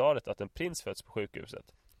Aftonbladet att en prins föds på sjukhuset.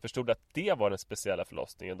 Förstod att det var den speciella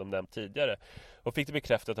förlossningen de nämnt tidigare och fick det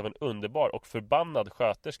bekräftat av en underbar och förbannad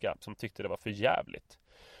sköterska som tyckte det var för jävligt.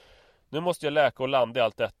 Nu måste jag läka och landa i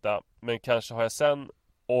allt detta, men kanske har jag sen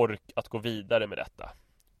ork att gå vidare med detta.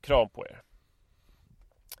 Kram på er.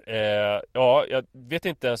 Ja, jag vet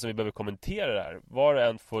inte ens om vi behöver kommentera det här. Var och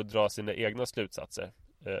en får dra sina egna slutsatser,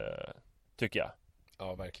 tycker jag.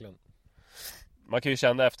 Ja, verkligen. Man kan ju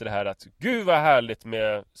känna efter det här att gud vad härligt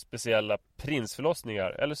med speciella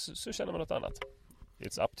prinsförlossningar. Eller så känner man något annat.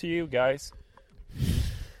 It's up to you guys.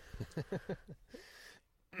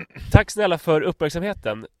 Tack snälla för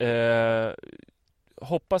uppmärksamheten.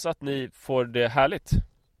 Hoppas att ni får det härligt.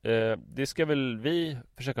 Det ska väl vi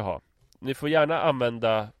försöka ha. Ni får gärna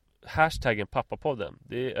använda hashtaggen pappapodden.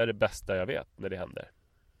 Det är det bästa jag vet när det händer.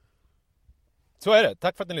 Så är det.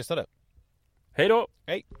 Tack för att ni lyssnade. Hej då!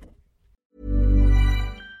 Hej!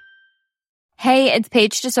 Hey, it's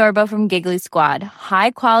Paige DeSorbo from Giggly Squad.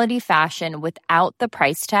 High quality fashion without the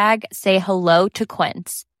price tag. Say hello to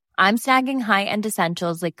Quince. I'm snagging high-end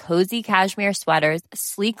essentials like cozy cashmere sweaters,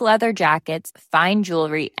 sleek leather jackets, fine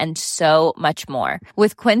jewelry, and so much more.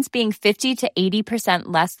 With Quince being 50 to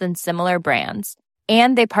 80% less than similar brands.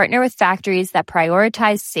 And they partner with factories that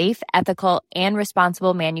prioritize safe, ethical, and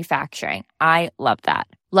responsible manufacturing. I love that.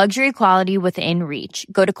 Luxury quality within reach.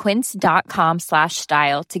 Go to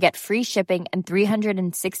quince.com/style to get free shipping and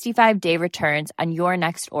 365-day returns on your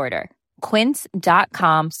next order.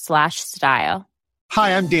 Quince.com/style.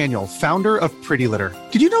 Hi, I'm Daniel, founder of Pretty Litter.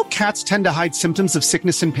 Did you know cats tend to hide symptoms of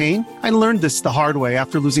sickness and pain? I learned this the hard way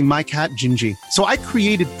after losing my cat, Gingy. So I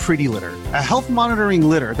created Pretty Litter, a health monitoring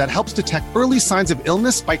litter that helps detect early signs of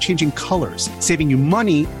illness by changing colors, saving you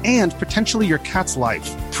money and potentially your cat's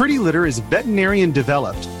life. Pretty Litter is veterinarian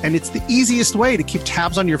developed, and it's the easiest way to keep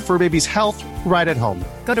tabs on your fur baby's health right at home.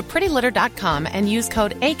 Go to prettylitter.com and use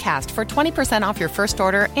code ACAST for 20% off your first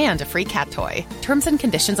order and a free cat toy. Terms and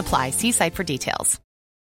conditions apply. See site for details.